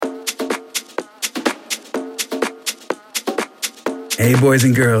Hey boys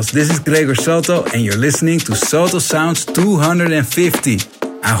and girls, this is Gregor Salto and you're listening to Salto Sounds 250.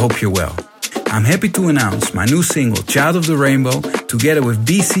 I hope you're well. I'm happy to announce my new single, Child of the Rainbow, together with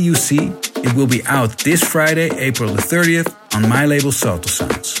BCUC. It will be out this Friday, April the 30th, on my label Salto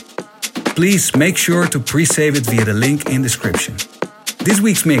Sounds. Please make sure to pre-save it via the link in description. This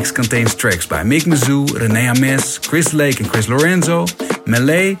week's mix contains tracks by Mick Mizzou, René Ames, Chris Lake and Chris Lorenzo,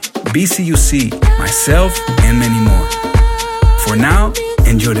 Melee, BCUC, myself, and many more. For now,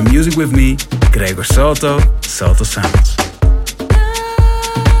 enjoy the music with me, Gregor Salto, Salto Sounds.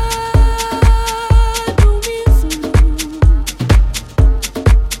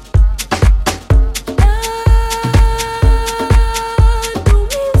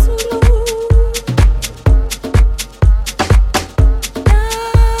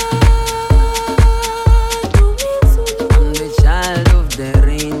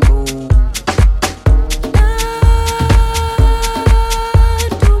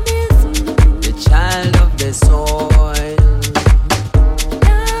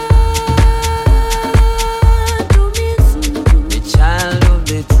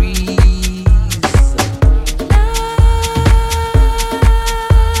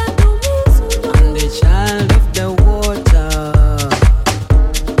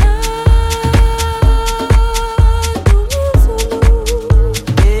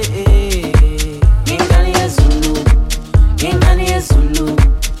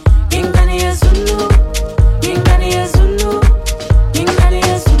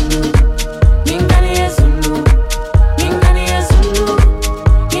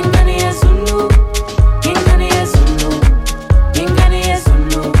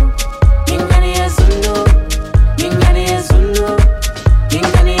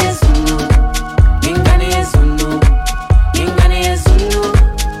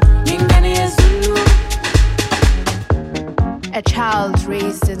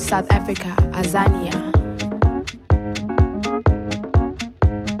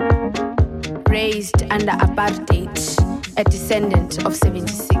 Raised under apartheid, a descendant of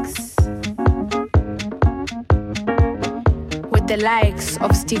 76. With the likes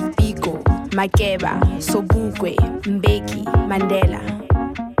of Steve Biko, Makeba, Sobukwe, Mbeki, Mandela.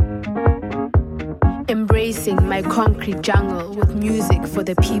 Embracing my concrete jungle with music for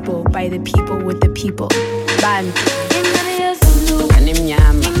the people, by the people, with the people. Bantu.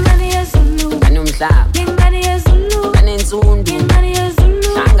 Kanemnyama, kanomhlaba, kanensundu,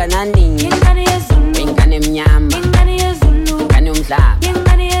 hlanganani, ingane emnyama, kanomhlaba,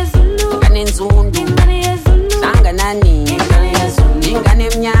 kanensundu, hlanganani, ingane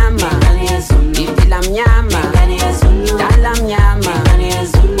emnyama, iphila mnyama, dala mnyama,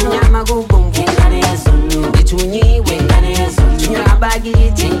 mnyama kubomvu, ngithunyiwe, thunywa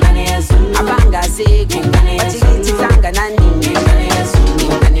abakithi, abangasekho, bathi kithi hlanganani.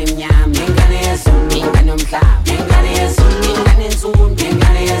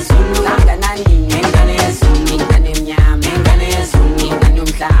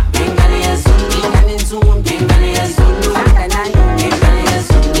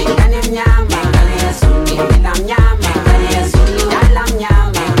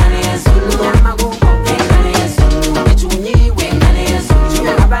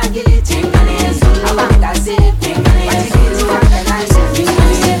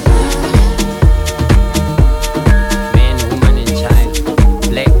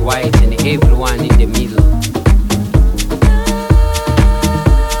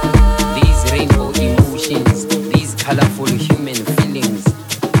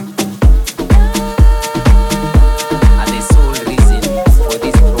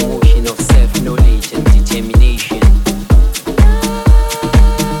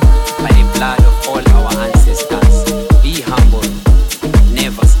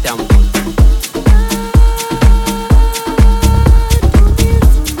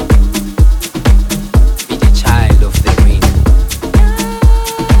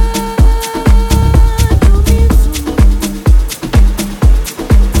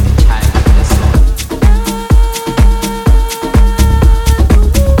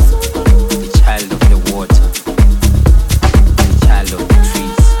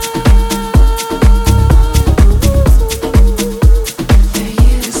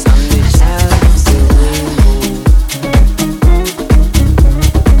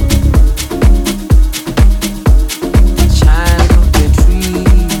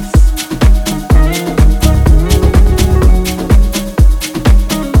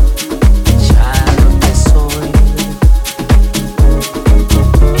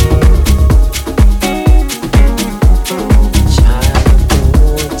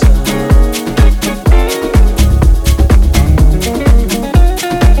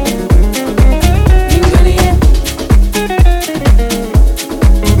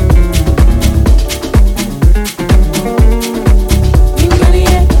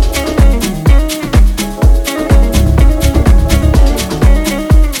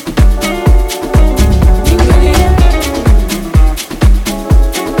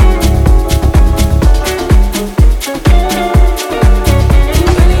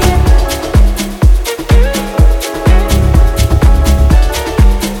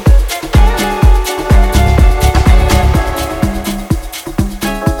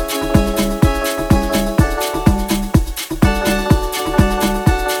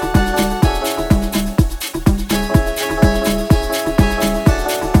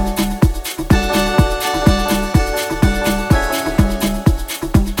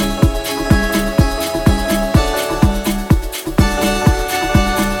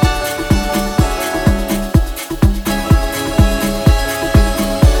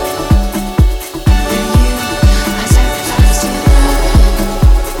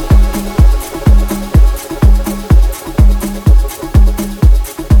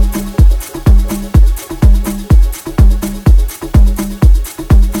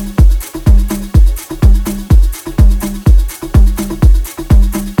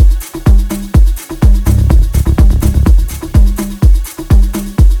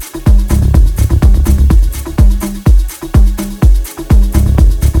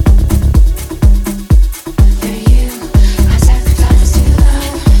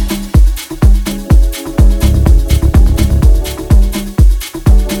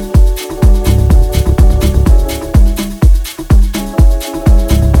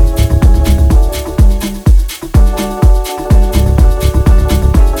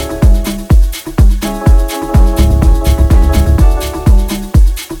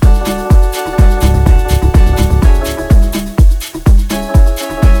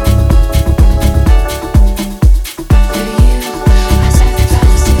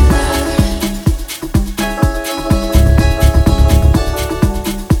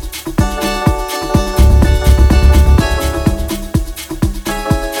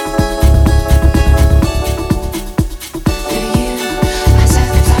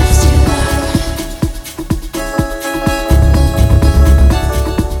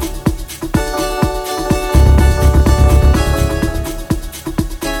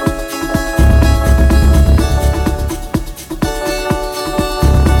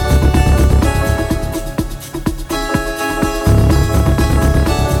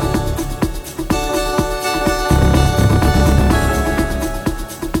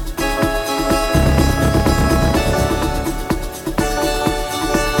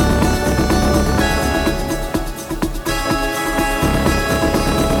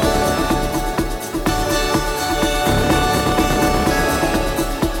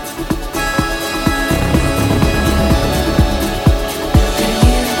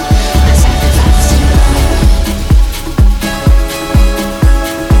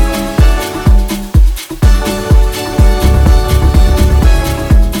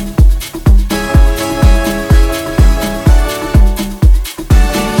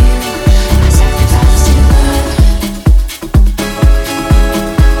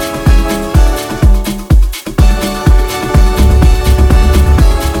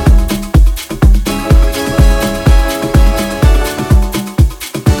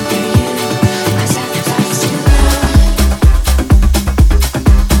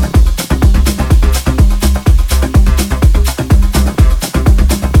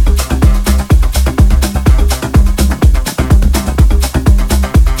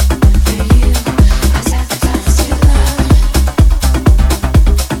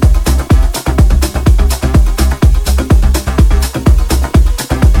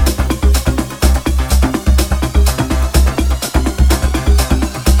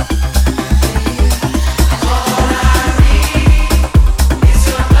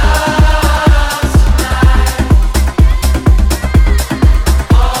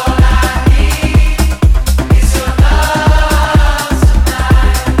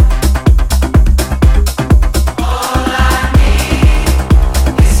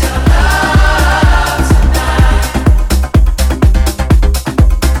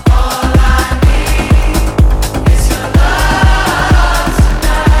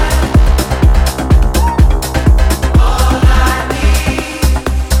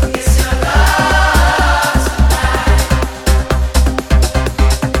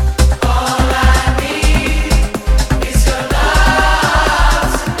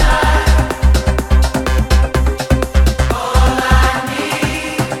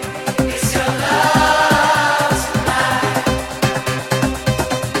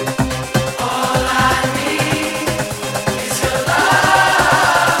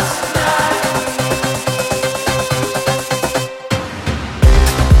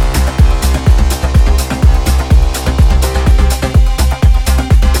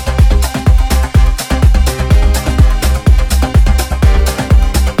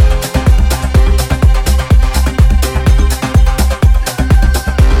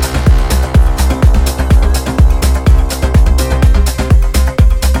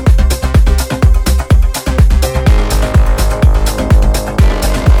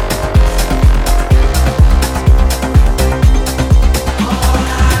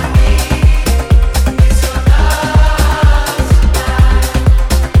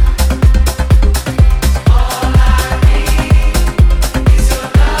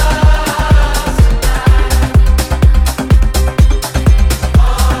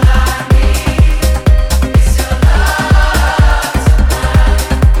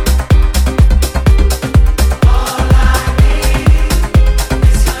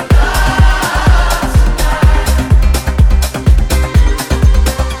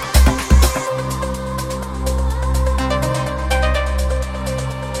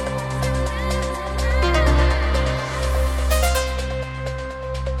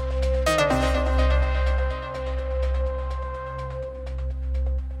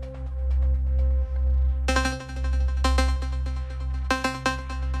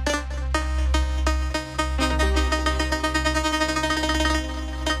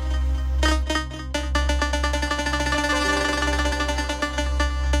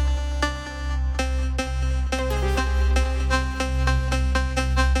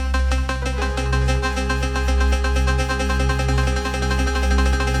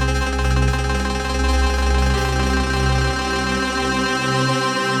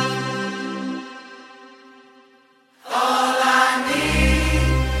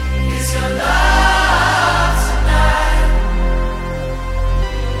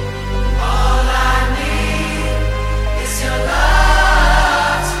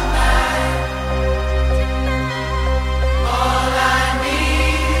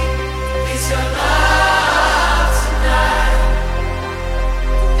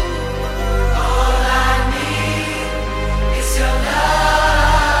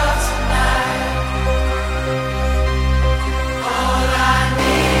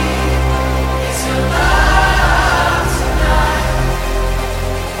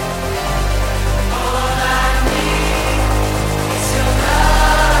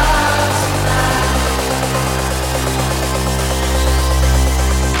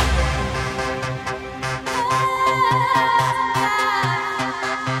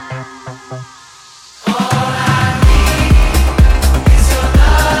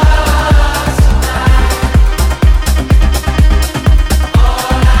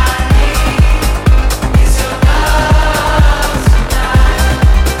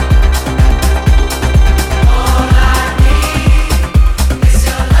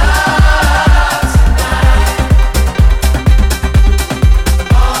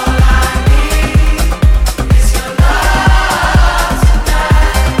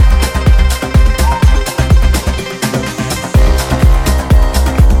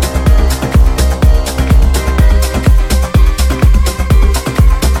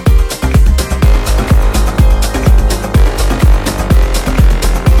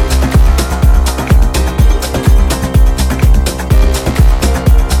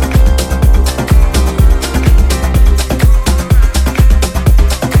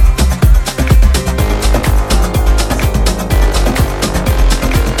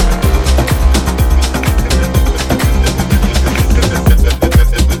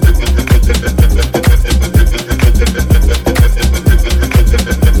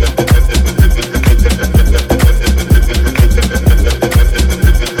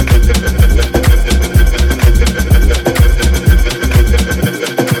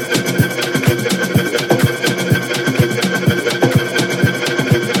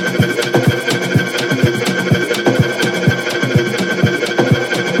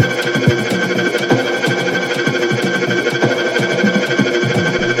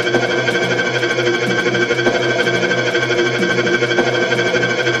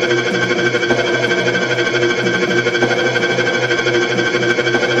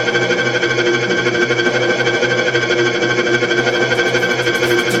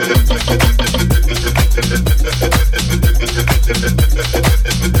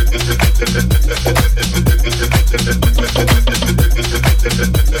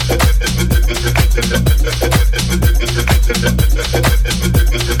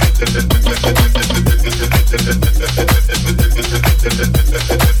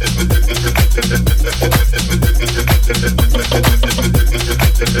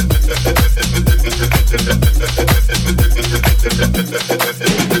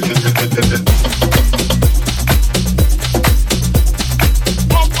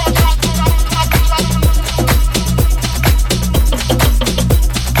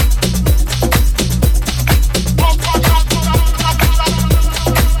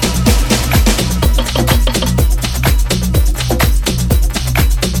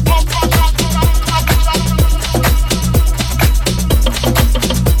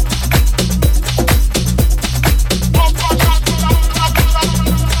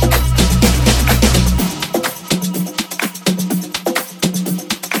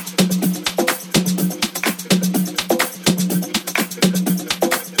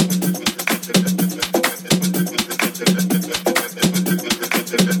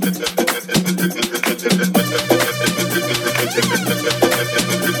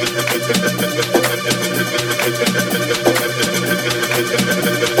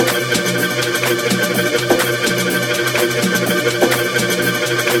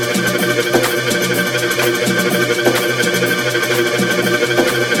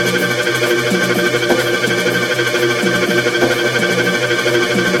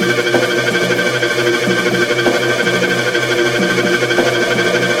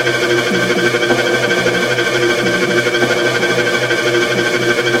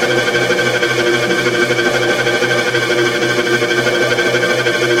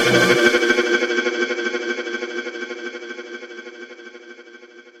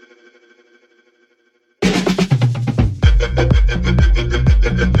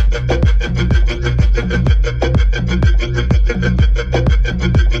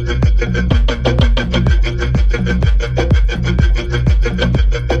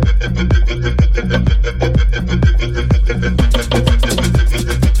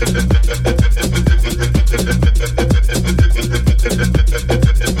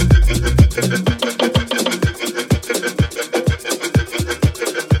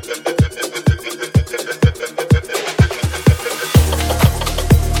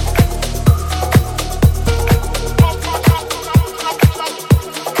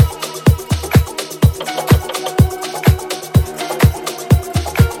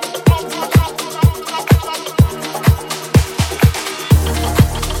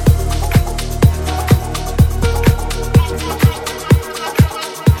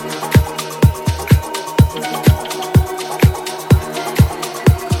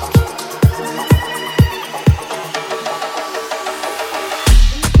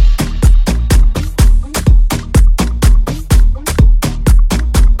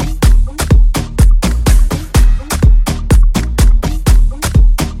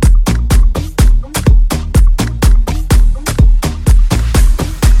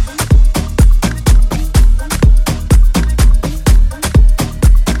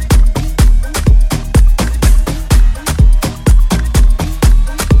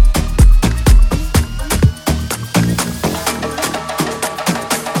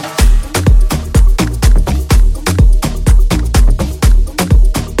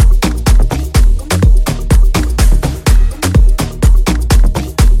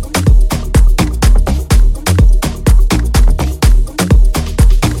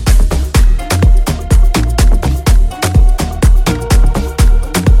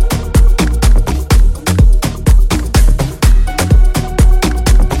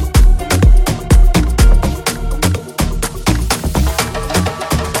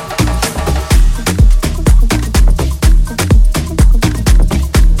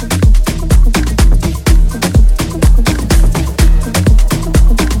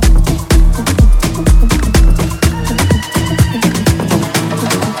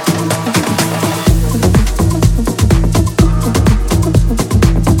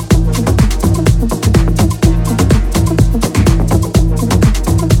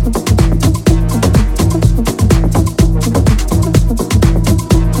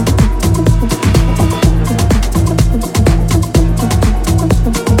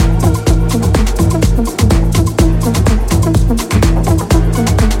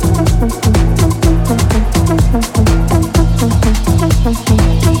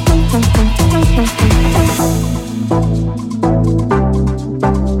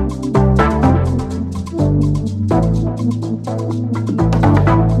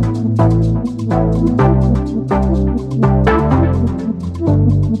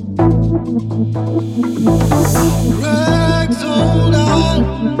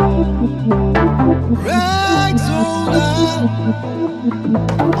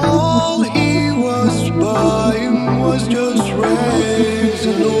 All he was buying was just rags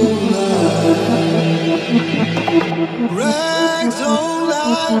and old life. Rags, old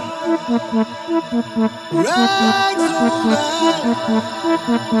life.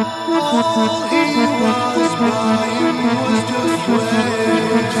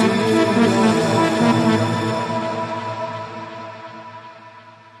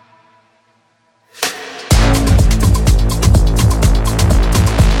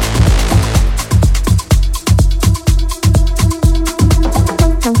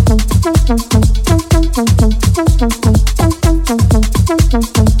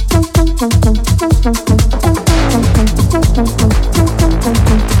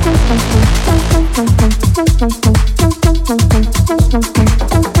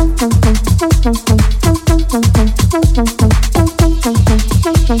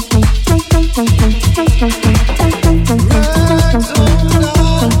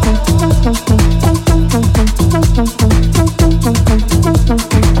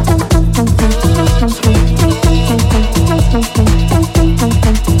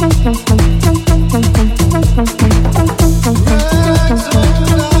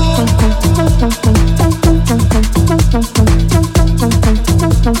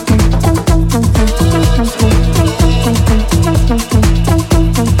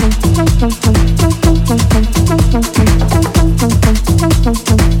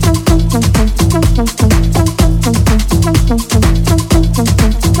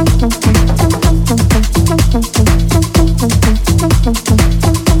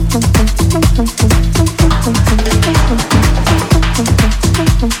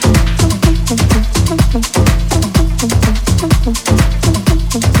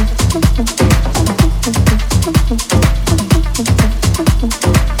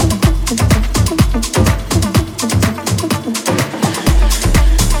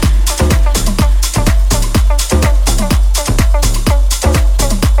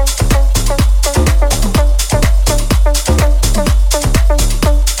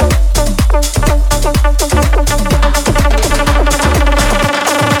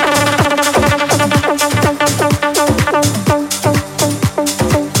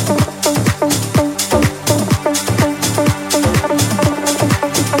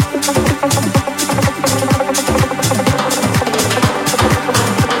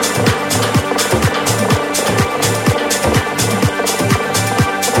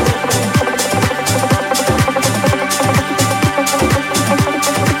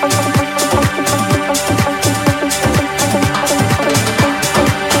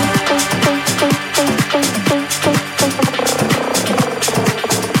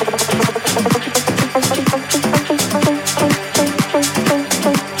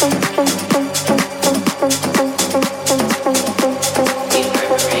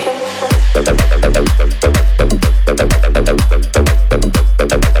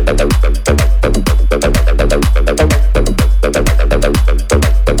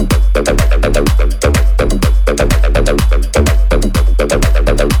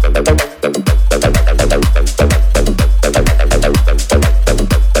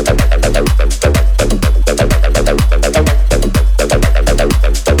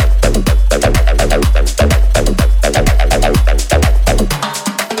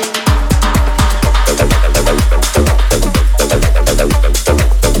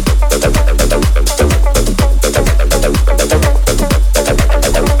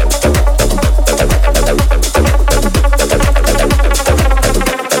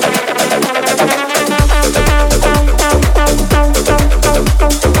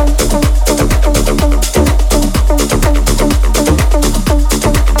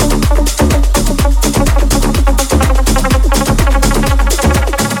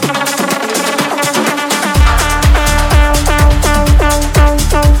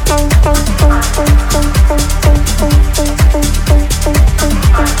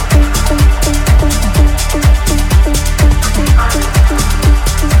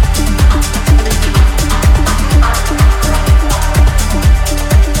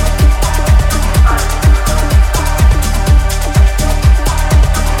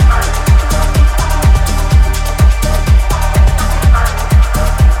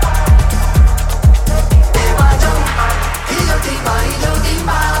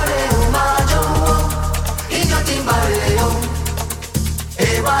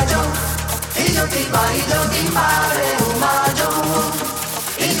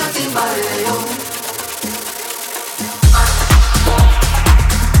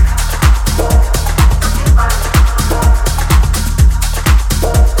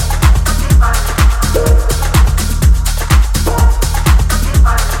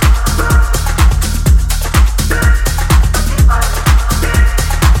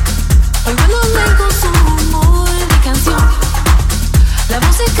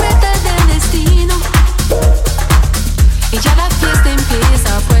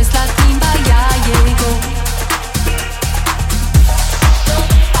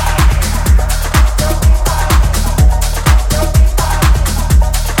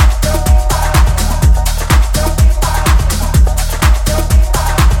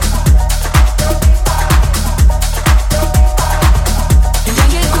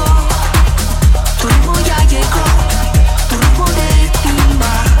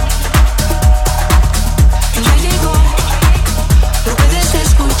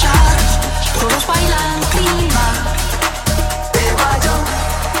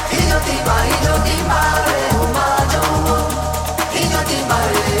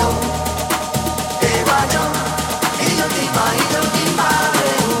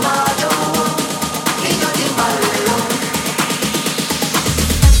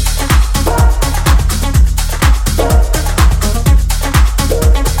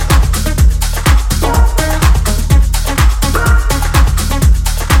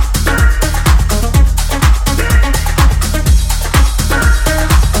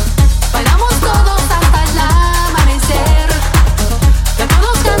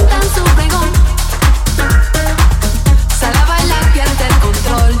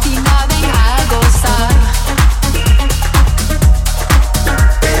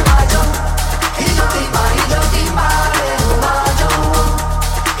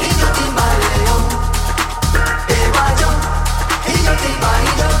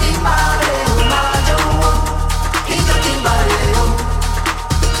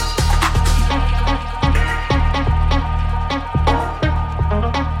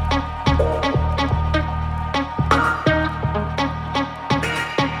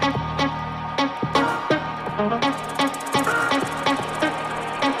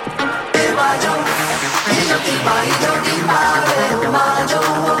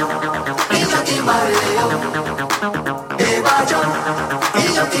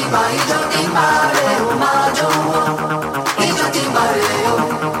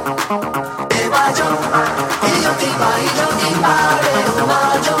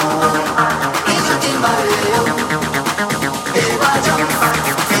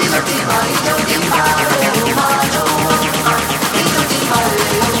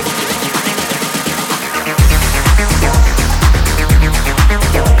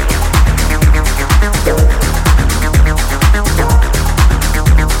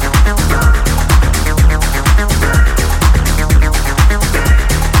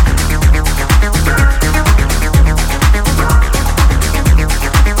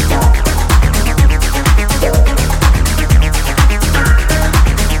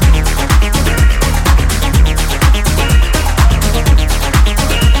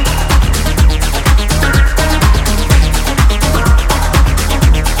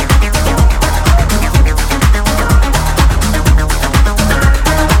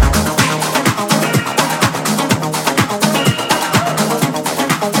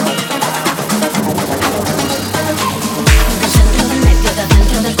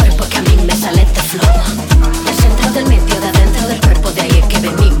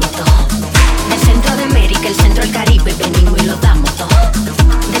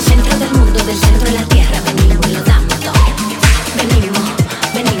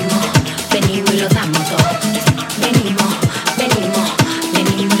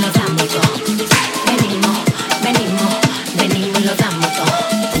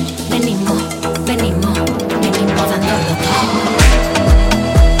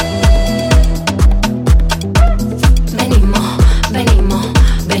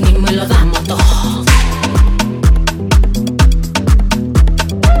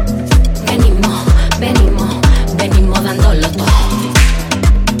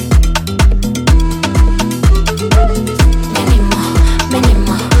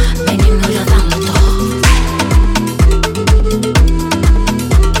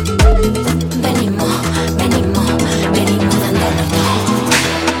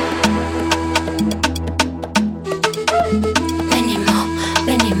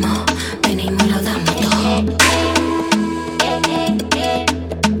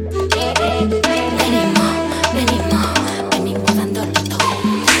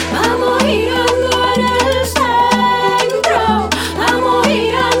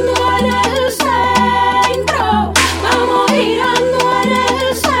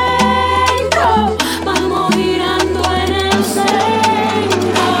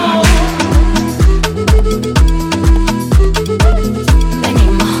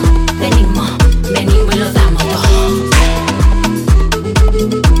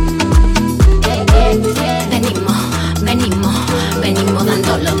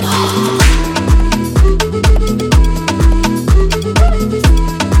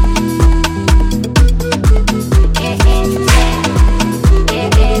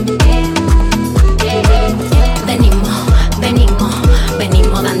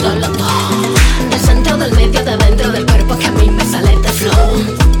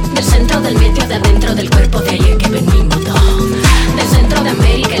 del medio, de adentro del cuerpo, de ahí es que venimos todo. Del centro de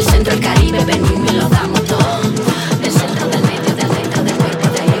América, el centro, el Caribe, venimos y lo damos todo. Del centro del medio, de adentro del cuerpo,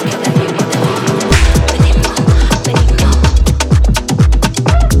 de ahí es que venimos.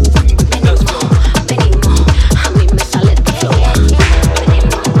 A mí me sale tu flow.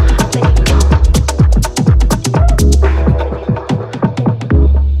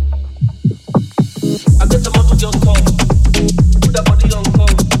 I get the muscle just talk. Put that body on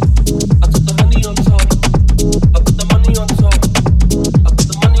cold. I took the money on top. I put the money on top. I put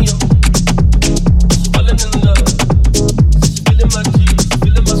the money on. She's falling in love. She's feeling my G's,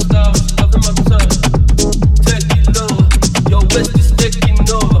 feeling my style, she's loving my touch. Take it lower. Your waist is taking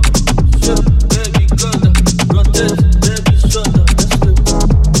over. Shut, baby, girl. Rotate, baby, shoulder. Let's go.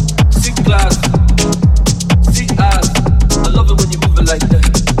 See glass, see eyes. I love it when you move it like that.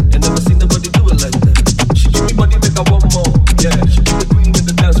 And never seen nobody do it like that. She give me body, make I want more. Yeah, she be the queen in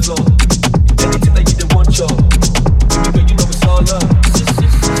the dance floor. Anything that you didn't want, y'all. Baby girl, you know it's all love.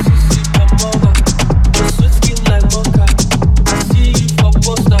 See, come over. Your sweet skin like mocha. I see you for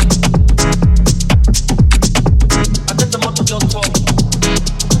poster. I got the muscle just talk.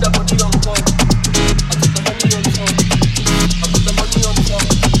 Put that body on top. I put the money on top. I put the money on top.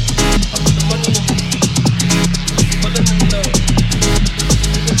 I put the money on. Falling in love.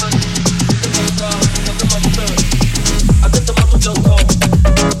 Feeling my style, loving my touch. I get the muscle just talk.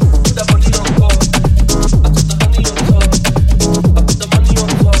 Put that body on top. I put the honey on top. I put the money on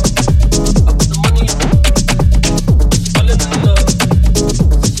top. I put the money on. Falling in love.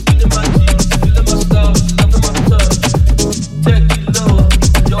 Feeling my G's, feeling my style, loving my touch. Take it lower.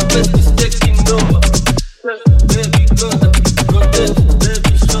 Your waist is taking over. Baby girl, rotate,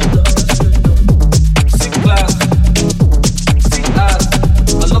 baby shoulder. See glass, see eyes.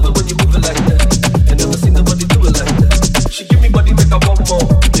 I love it when you move it like that. And never seen nobody do it like that. She give me body, make I want more.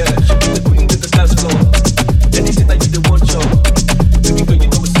 Yeah, she be the queen in the dance floor. Anything that you didn't want, y'all. Baby girl, you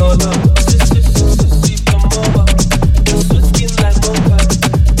know it's all love. See, come over. Your sweet skin like mocha.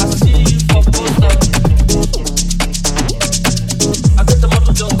 I see you for poster. I got the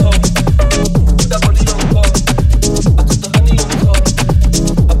muscle just talk. Put that body on top. I put the honey on top.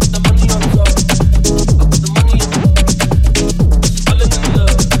 I put the money on top. I put the money on. Falling in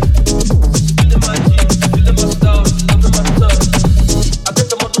love. Feeling my G's, feeling my style, loving my touch. I got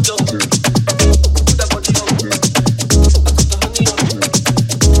the muscle just talk. Put that body on top. I put the honey on top.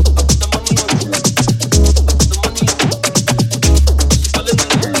 I put the money on top. I put the money on. Falling in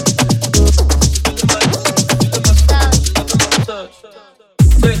love. Feeling my G's, feeling my style, loving my touch.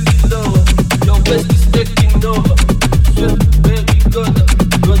 Take it lower. Your waist is taking over. Shit, baby, good.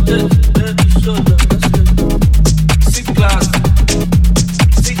 Rotate, baby, shoulder. Let's go. See glass,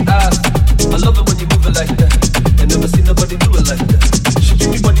 see eyes. I love it when you move it like that. And never seen nobody do it like that. She give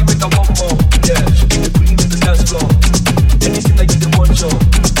me body, make I want more. Yeah, she be the queen in the dance floor. Anything that you didn't want, y'all.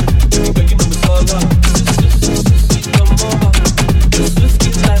 Baby girl, you know it's all love. See, come over. Your sweet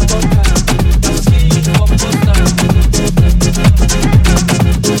skin like mocha. I see you for poster.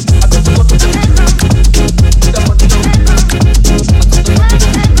 I got the muscle just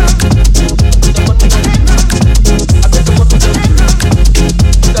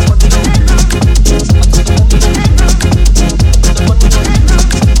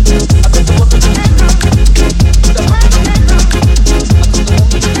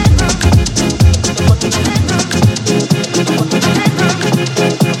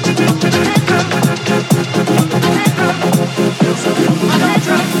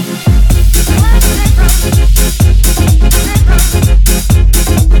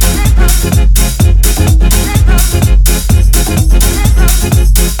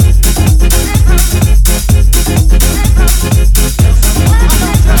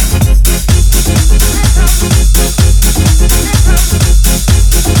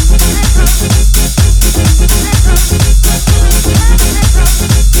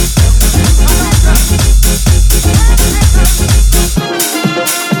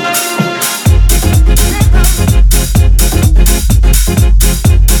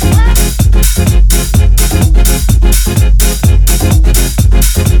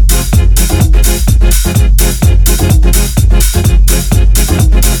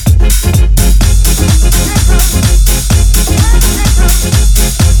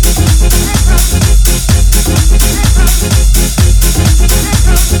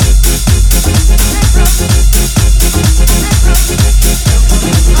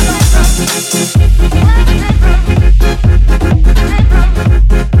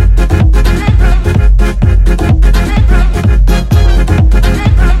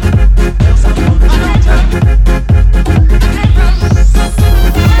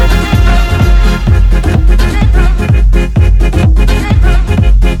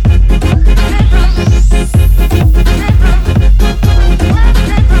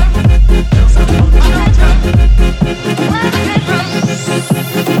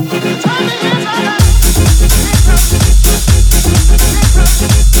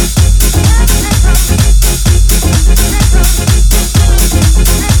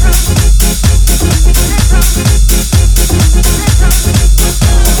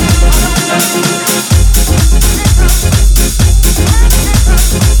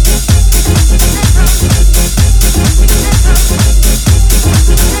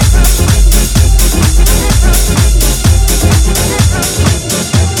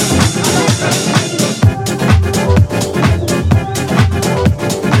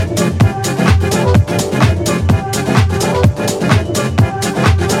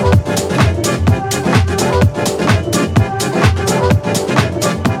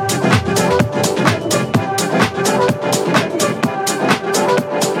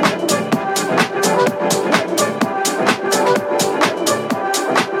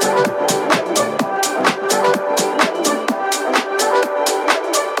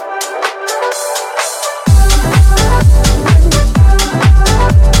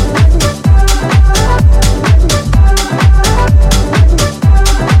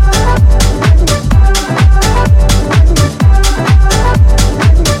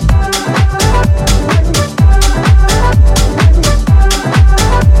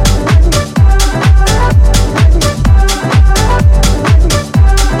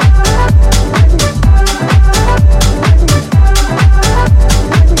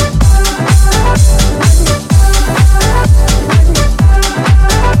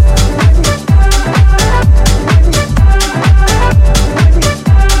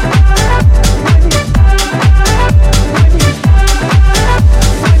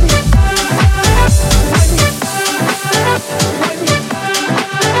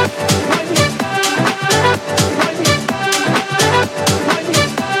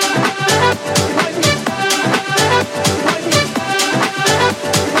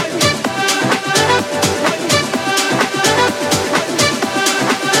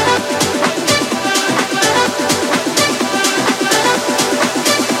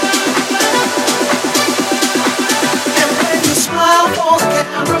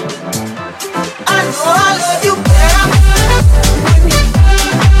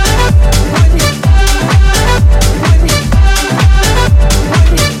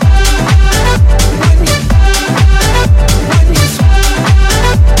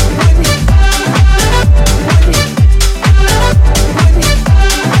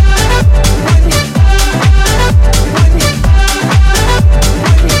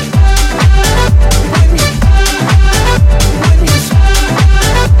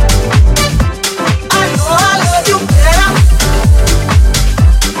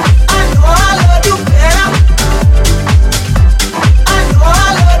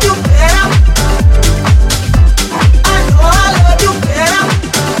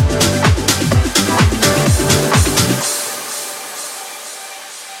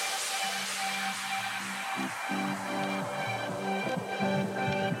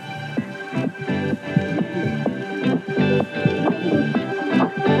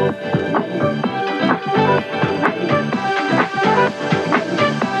I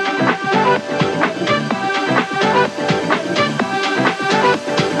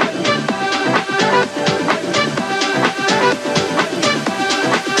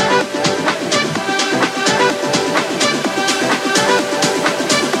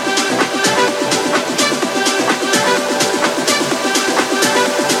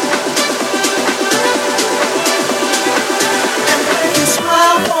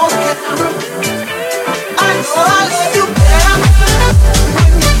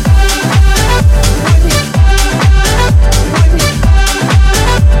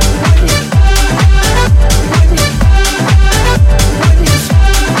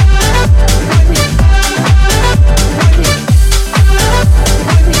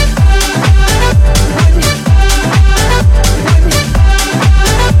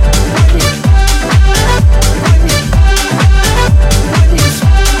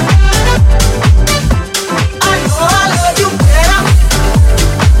know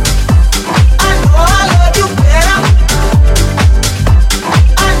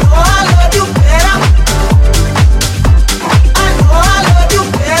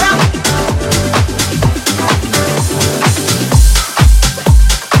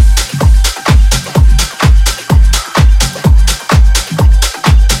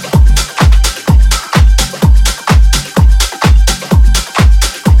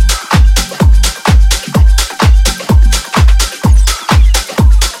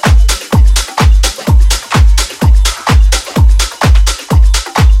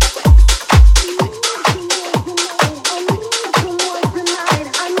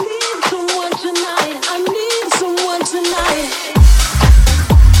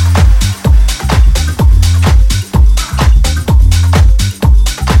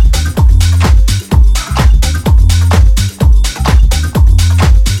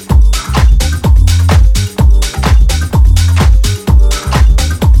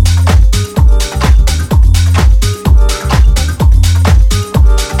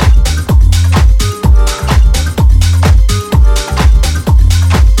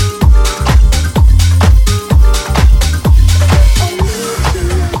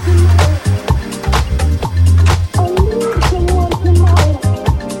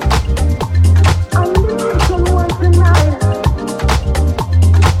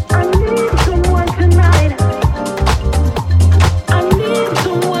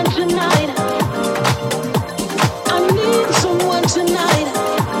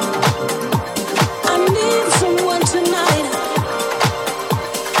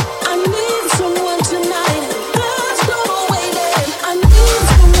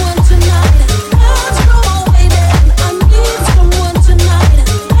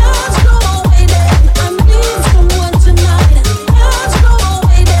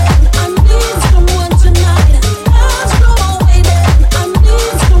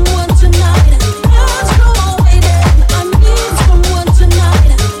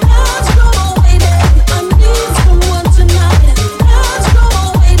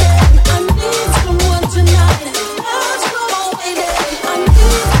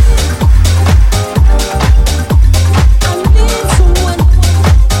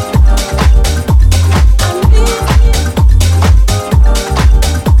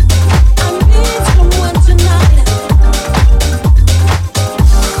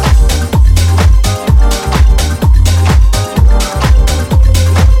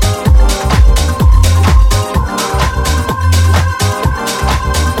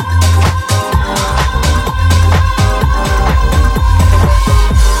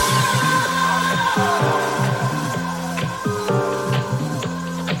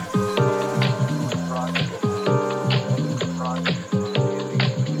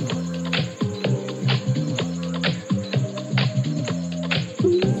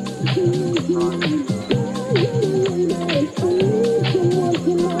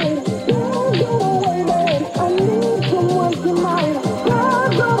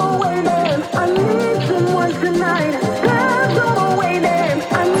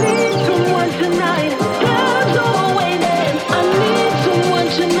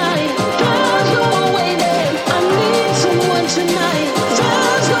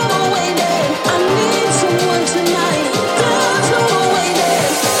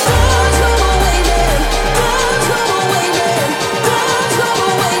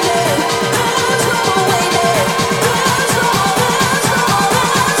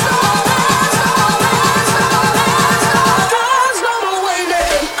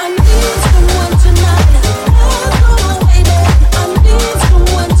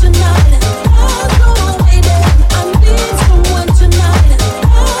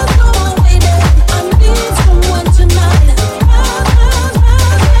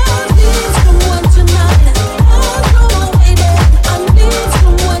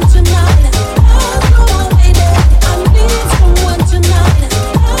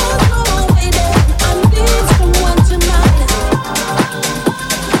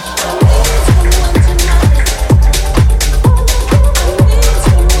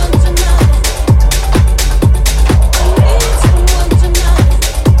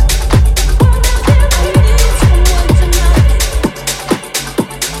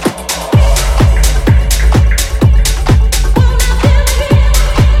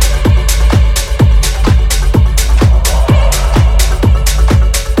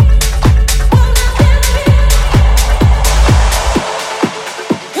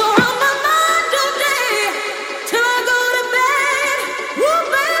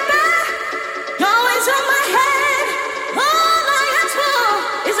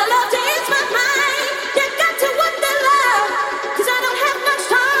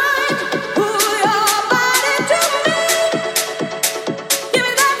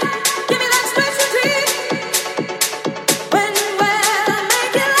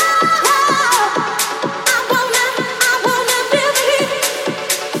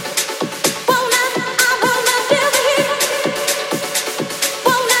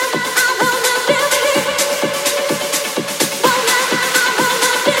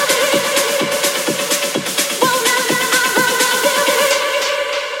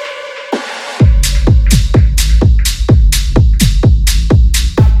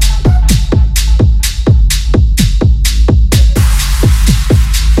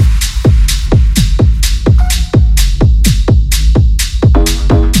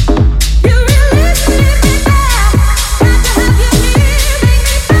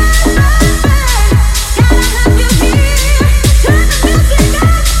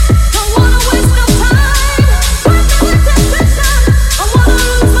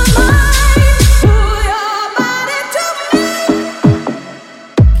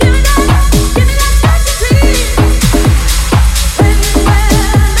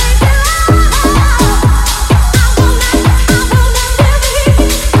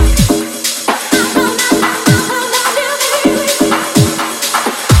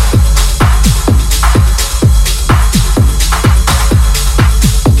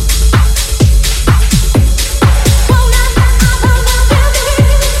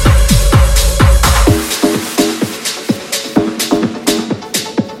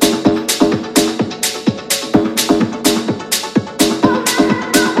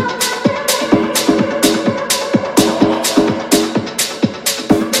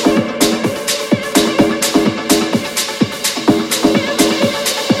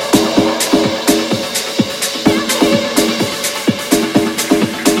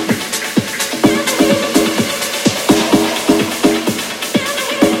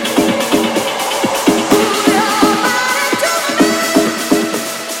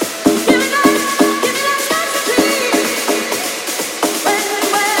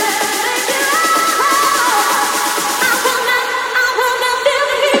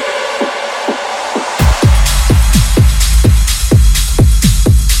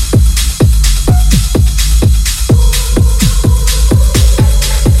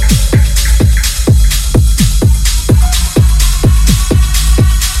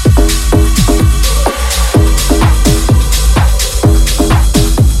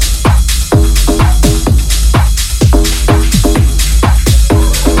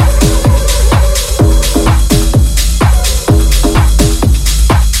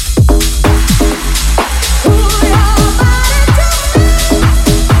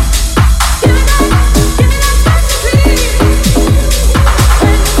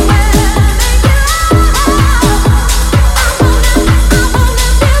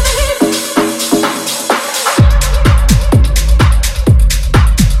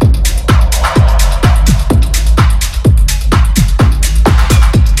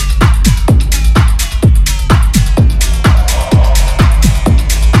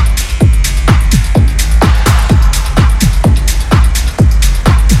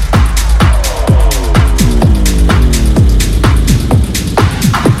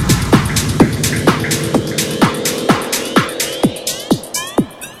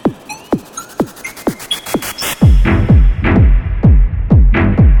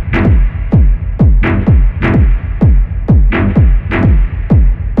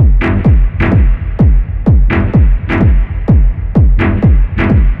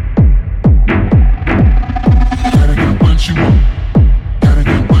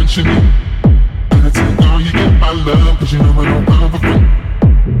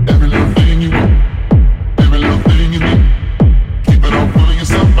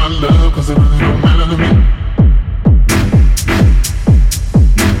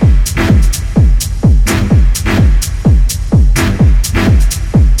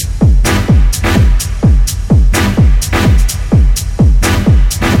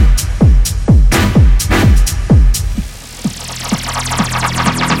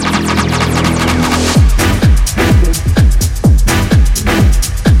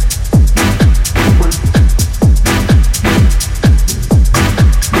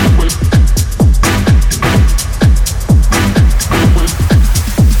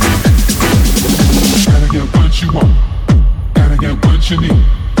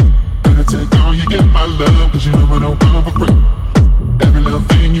Take all you get, my love, cause you know I don't come for free. Every little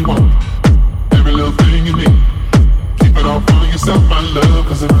thing you want, every little thing you need. Keep it all for yourself, my love,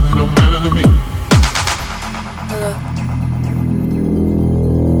 cause it really don't matter to me. Hello.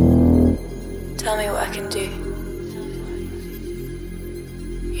 Tell me what I can do.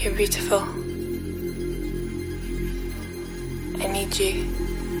 You're beautiful. I need you.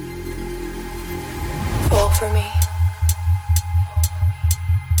 Fall for me.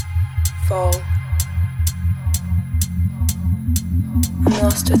 Fall. I'm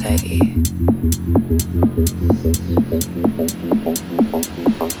lost without you.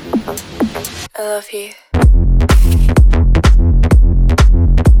 I love you.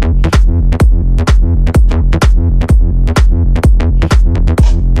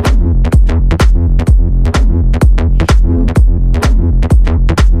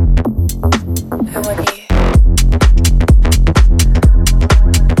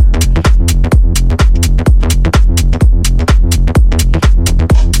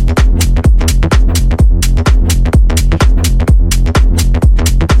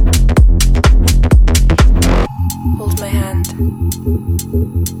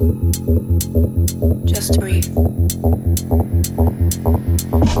 Just breathe.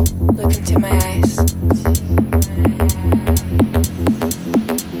 Look into my eyes.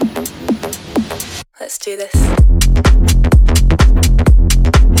 Let's do this.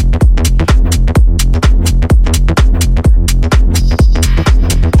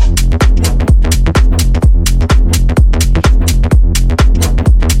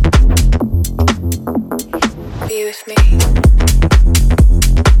 Be with me.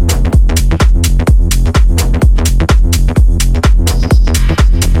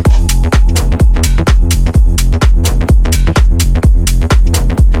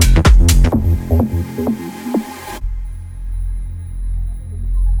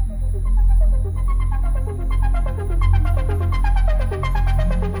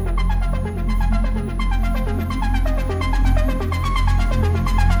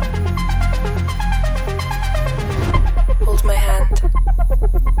 Hold my hand.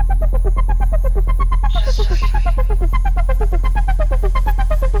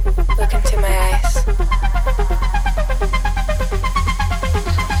 Look into my eyes.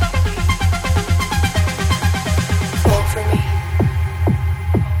 Fall for me.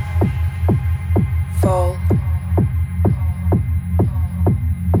 Fall.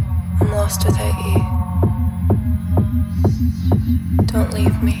 I'm lost without you. Don't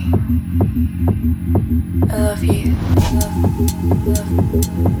leave me. I love you.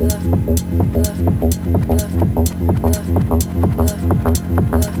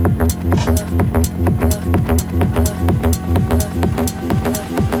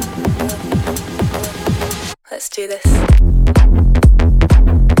 Let's do this.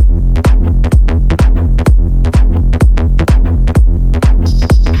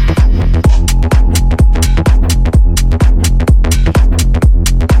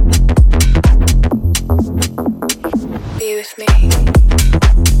 Be with me.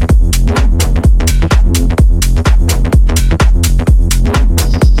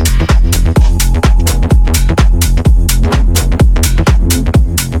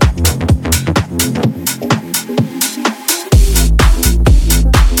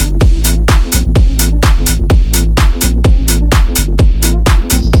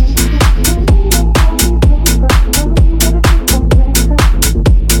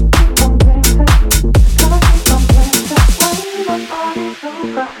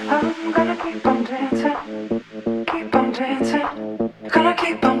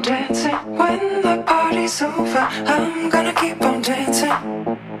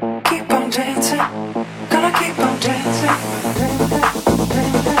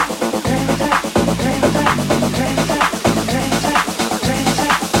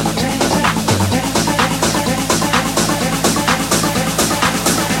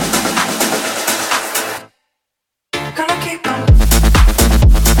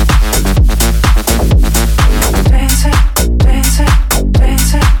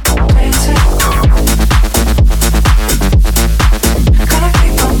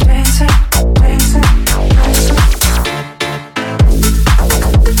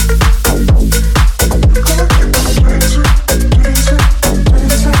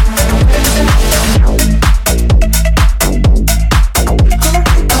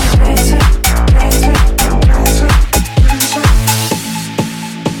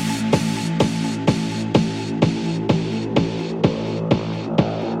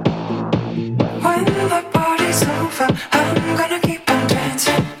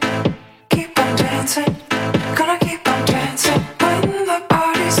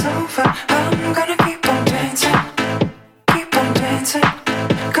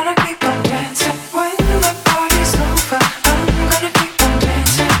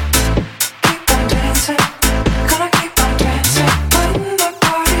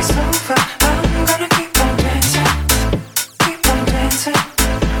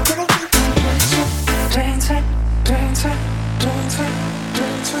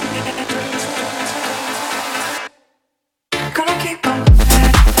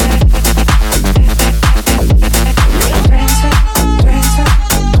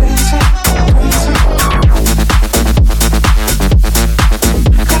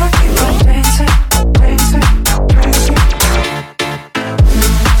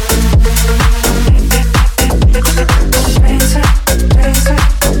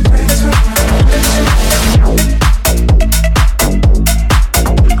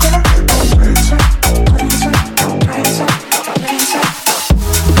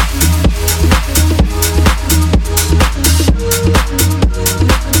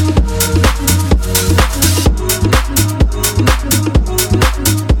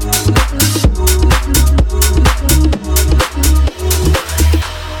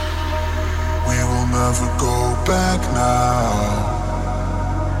 never go back now.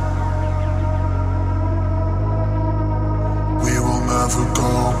 We will never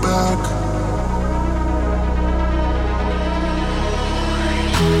go back.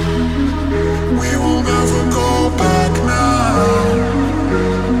 We will never go back now.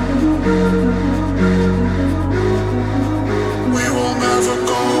 We will never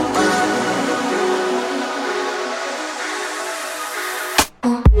go back.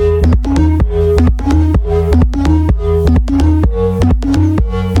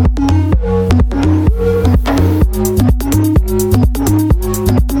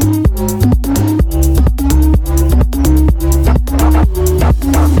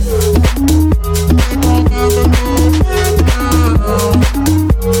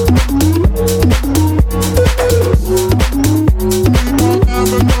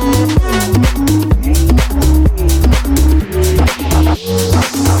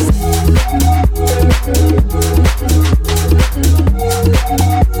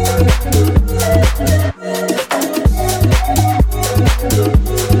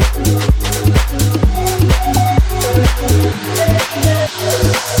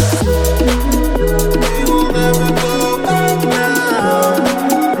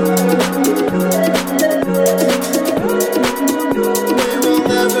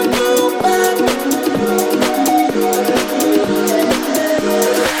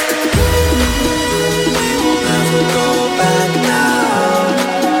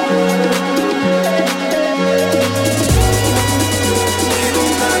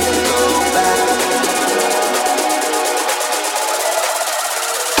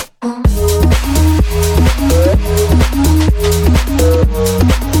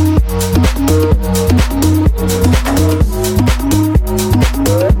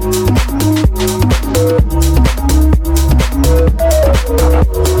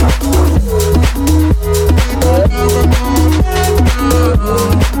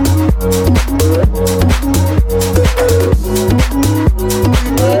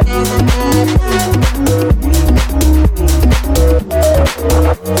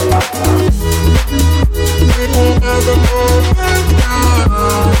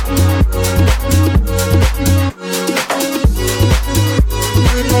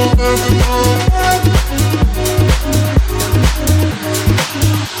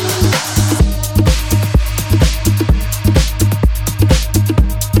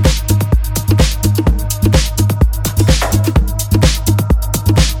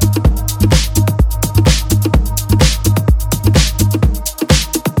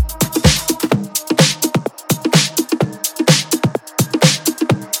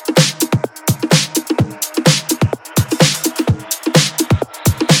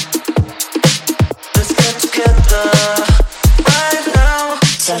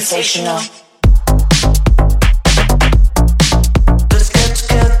 Sensational.